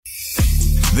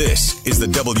This is the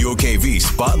WOKV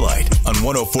Spotlight on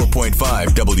 104.5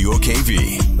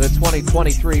 WOKV. The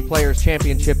 2023 Players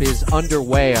Championship is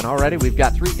underway, and already we've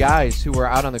got three guys who are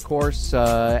out on the course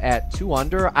at 2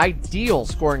 under. Ideal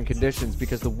scoring conditions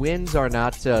because the winds are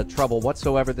not trouble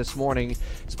whatsoever this morning,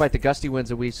 despite the gusty winds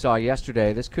that we saw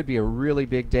yesterday. This could be a really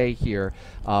big day here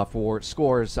for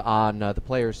scores on the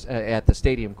players at the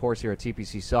stadium course here at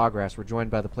TPC Sawgrass. We're joined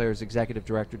by the Players Executive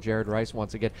Director, Jared Rice,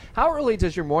 once again. How early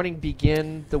does your morning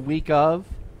begin the week of?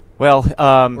 Well,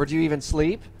 or do you even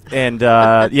sleep? And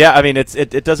yeah, I mean,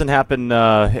 it doesn't happen.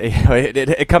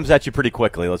 It comes at you pretty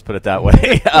quickly. Let's put it that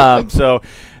way. So,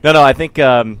 no, I think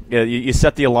you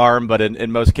set the alarm, but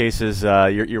in most cases,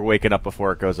 you're waking up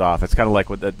before it goes off. It's kind of like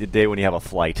with the day when you have a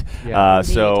flight. Yeah,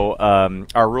 so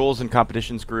our rules and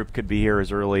competitions group could be here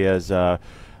as early as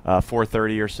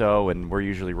 4:30 or so, and we're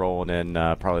usually rolling in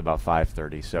probably about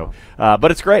 5:30. So,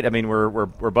 but it's great. I mean, we're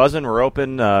buzzing. We're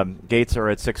open. Gates are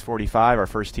at 6:45. Our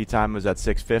first tee time was at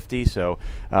 6:50. So,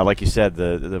 like you said,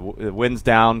 the wind's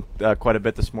down quite a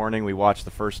bit this morning. We watched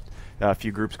the first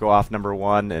few groups go off number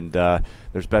one, and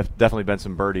there's definitely been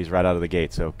some birdies right out of the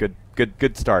gate. So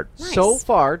good start. Nice. So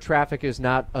far, traffic is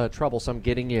not troublesome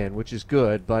getting in, which is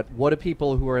good, but what do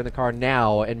people who are in the car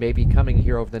now and maybe coming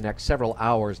here over the next several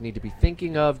hours need to be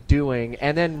thinking of doing?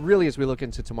 And then really as we look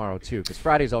into tomorrow, too, because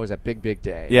Friday's always that big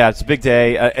day. Yeah, it's a big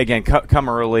day. Again, come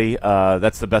early.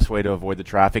 That's the best way to avoid the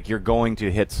traffic. You're going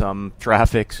to hit some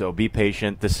traffic, so be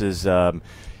patient. This is...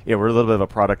 we're a little bit of a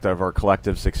product of our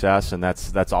collective success, and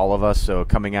that's all of us. So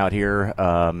coming out here,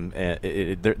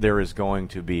 there is going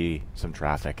to be some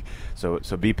traffic. So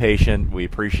be patient. We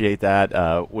appreciate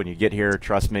that. When you get here,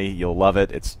 trust me, you'll love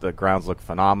it. The grounds look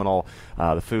phenomenal.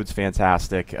 The food's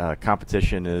fantastic.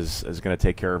 Competition is going to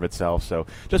take care of itself. So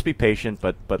just be patient,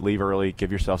 but leave early.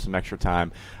 Give yourself some extra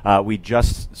time. We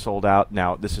just sold out.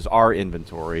 Now this is our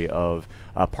inventory of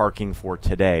parking for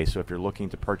today. So if you're looking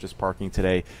to purchase parking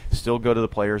today, still go to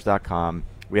theplayers.com.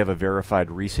 We have a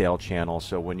verified resale channel,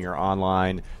 so when you're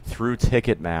online through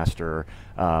Ticketmaster,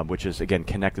 which is, again,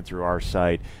 connected through our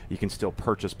site, you can still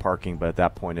purchase parking, but at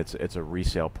that point it's a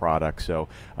resale product. So,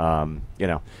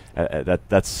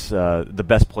 that's the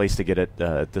best place to get it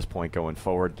at this point going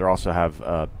forward. They also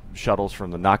have shuttles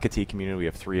from the Nocatee community. We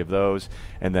have 3 of those,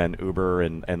 and then Uber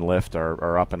and Lyft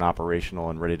are up and operational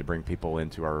and ready to bring people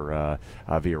into our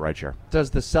via rideshare.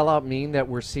 Does the sellout mean that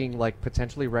we're seeing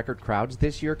potentially record crowds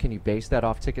this year? Can you base that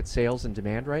off ticket sales and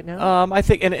demand right now? I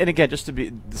think, and again, just to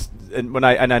be, and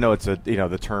I know it's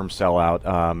the term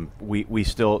sellout. We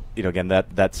still, again,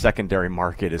 that secondary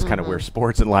market is kind of where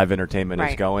sports and live entertainment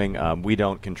is going. We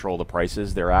don't control the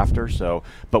prices thereafter,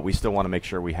 but we still want to make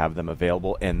sure we have them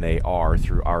available, and they are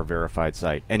through our verified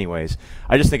site. Anyways,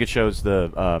 I just think it shows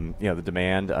the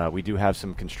demand. We do have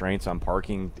some constraints on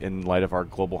parking in light of our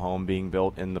global home being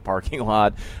built in the parking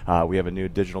lot. We have a new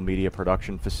digital media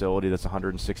production facility that's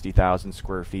 160,000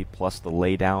 square feet plus the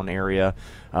laydown area.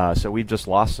 So we've just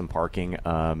lost some parking,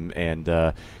 and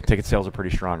ticket sales are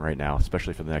pretty strong right now,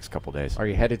 especially for the next couple days. Are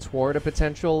you headed toward a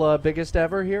potential biggest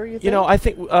ever here, you think? I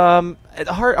think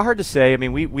hard to say. I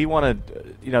mean, we want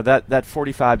to, that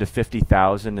 45 to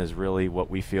 50,000 is really what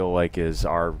we feel like is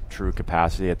our true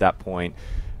capacity. At that point,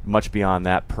 much beyond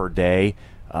that per day,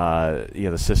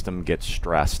 the system gets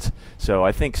stressed. So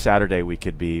I think Saturday we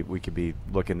could be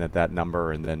looking at that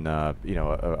number, and then a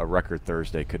record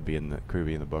Thursday could be in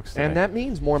the books today. And that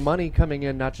means more money coming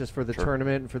in, not just for the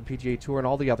tournament and for the PGA Tour and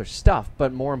all the other stuff,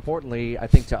 but more importantly, I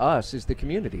think to us is the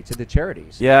community, to the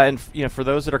charities. Yeah, and for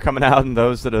those that are coming out and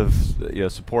those that have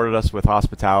supported us with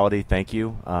hospitality, thank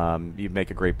you. You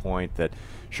make a great point that.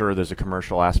 Sure, there's a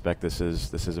commercial aspect. This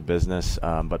is a business,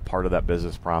 but part of that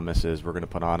business promise is we're going to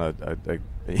put on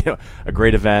a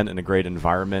great event and a great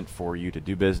environment for you to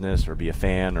do business or be a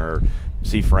fan or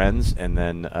see friends. And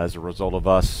then as a result of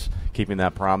us keeping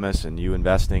that promise and you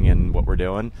investing in what we're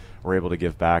doing, we're able to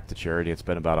give back to charity. It's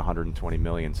been about $120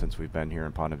 million since we've been here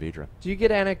in Ponte Vedra. Do you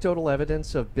get anecdotal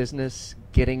evidence of business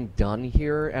getting done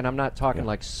here? And I'm not talking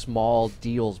like small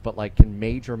deals, but can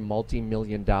major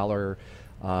multi-million-dollar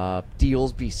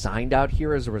deals be signed out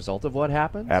here as a result of what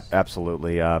happens?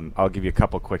 Absolutely. I'll give you a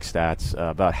couple quick stats.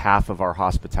 About half of our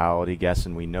hospitality guests,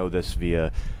 and we know this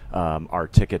via our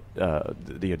ticket,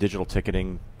 the digital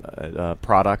ticketing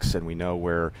products, and we know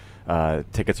where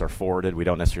tickets are forwarded. We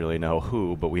don't necessarily know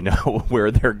who, but we know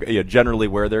where they're generally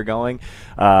where they're going.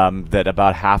 That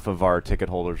about half of our ticket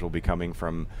holders will be coming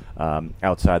from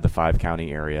outside the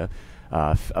 5-county area.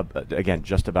 Again,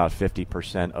 just about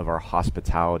 50% of our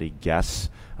hospitality guests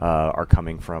are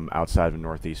coming from outside of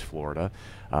Northeast Florida.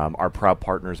 Our proud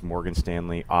partners, Morgan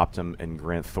Stanley, Optum, and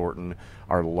Grant Thornton,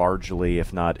 are largely,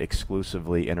 if not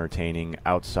exclusively, entertaining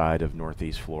outside of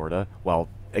Northeast Florida. While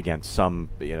again, some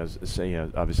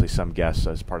obviously some guests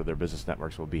as part of their business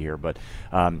networks will be here, but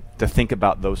to think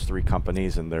about those three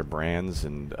companies and their brands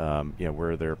and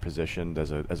where they're positioned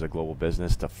as a global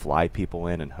business, to fly people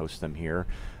in and host them here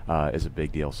is a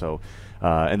big deal. So,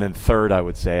 and then third, I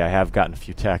would say I have gotten a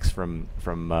few texts from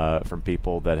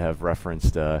people that have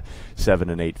referenced 7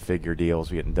 and 8 figure deals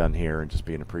getting done here and just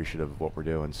being appreciative of what we're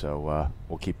doing. So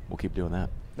we'll keep doing that.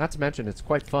 Not to mention, it's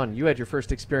quite fun. You had your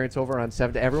first experience over on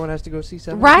 7. Everyone has to go see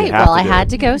 7? Right. Well, I had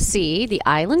to go see the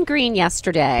Island Green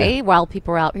yesterday while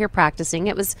people were out here practicing.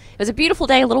 It was a beautiful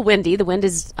day, a little windy. The wind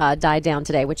has died down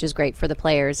today, which is great for the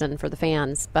players and for the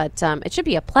fans. But it should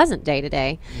be a pleasant day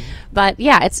today. But,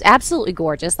 yeah, it's absolutely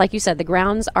gorgeous. Like you said, the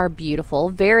grounds are beautiful,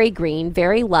 very green,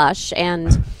 very lush.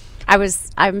 And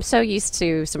I'm so used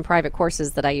to some private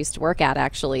courses that I used to work at,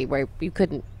 actually, where you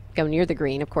couldn't go near the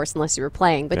green, of course, unless you were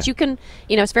playing. But you can,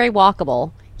 it's very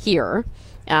walkable here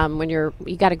when you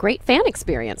got a great fan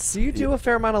experience. Do you do a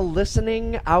fair amount of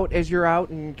listening out as you're out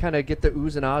and kind of get the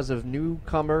oohs and ahs of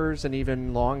newcomers and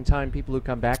even long-time people who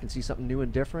come back and see something new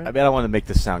and different? I mean, I don't want to make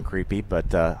this sound creepy,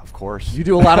 but of course. You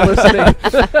do a lot of listening.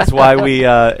 That's why we,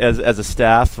 as a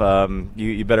staff,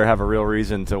 you better have a real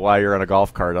reason to why you're on a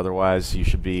golf cart. Otherwise, you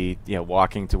should be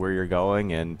walking to where you're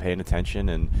going and paying attention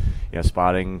and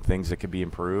spotting things that could be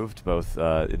improved, both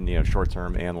in short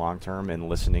term and long term, and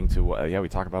listening to what we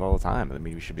talk about all the time. I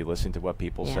mean, we should be listening to what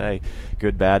people say,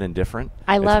 good, bad, and different.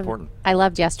 I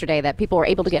loved yesterday that people were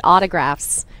able to get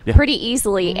autographs pretty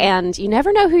easily, and you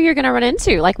never know who you're going to run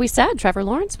into. Like we said, Trevor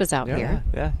Lawrence was out here.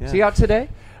 Yeah. Is he out today?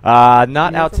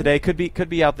 Not out today. Could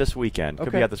be out this weekend. Okay.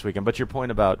 Could be out this weekend. But your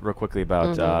point real quickly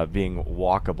about being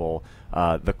walkable,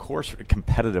 the course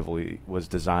competitively was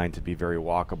designed to be very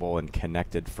walkable and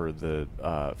connected for the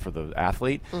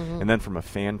athlete, and then from a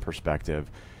fan perspective,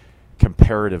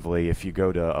 comparatively, if you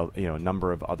go to a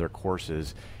number of other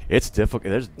courses, it's difficult.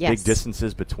 There's big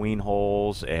distances between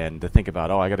holes, and to think about,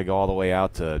 I got to go all the way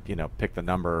out to pick the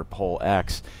number hole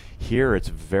X. Here, it's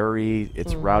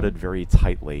routed very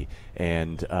tightly,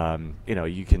 and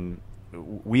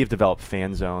we have developed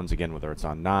fan zones again, whether it's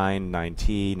on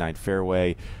 9T, 9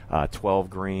 fairway, 12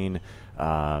 green.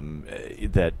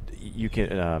 That you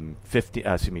can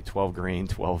 12 green,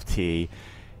 12T.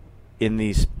 In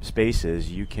these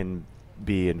spaces, you can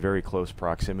be in very close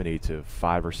proximity to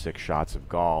 5 or 6 shots of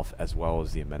golf, as well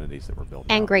as the amenities that we're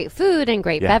building. And great food and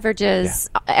great beverages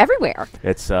everywhere.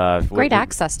 It's great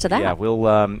access to that. Yeah,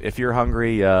 we'll if you're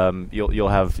hungry,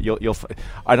 you'll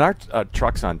on our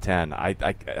trucks on 10. I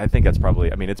think that's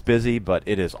probably. I mean, it's busy, but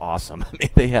it is awesome. I mean,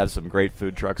 they have some great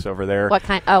food trucks over there. What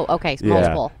kind? Oh, okay,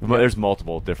 multiple. Well, there's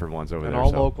multiple different ones over and there.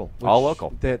 All local. All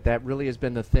local. That really has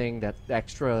been the thing, that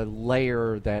extra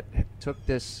layer that took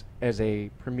this as a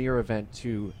premier event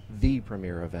to the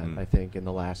premier event, I think, in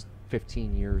the last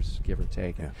 15 years, give or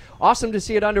take. Yeah. Awesome to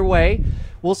see it underway.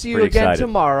 We'll see you again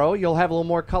tomorrow. You'll have a little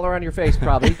more color on your face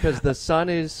probably because the sun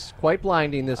is quite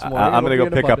blinding this morning. I'm going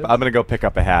to go pick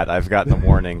up a hat. I've gotten a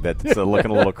warning that it's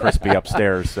looking a little crispy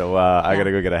upstairs, so I got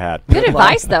to go get a hat. Good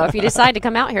advice, though, if you decide to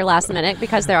come out here last minute,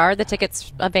 because there are the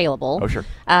tickets available. Oh, sure.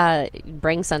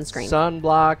 Bring sunscreen.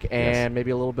 Sunblock and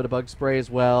maybe a little bit of bug spray as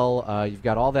well. You've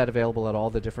got all that available at all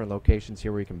the different locations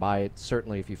here where you can buy it.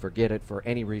 Certainly if you forget it for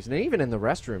any reason, and even in the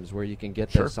restrooms where you can get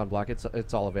the sunblock,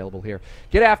 it's all available here.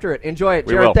 Get after it. Enjoy it.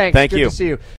 Jared, thanks. Thank you. Good to see you.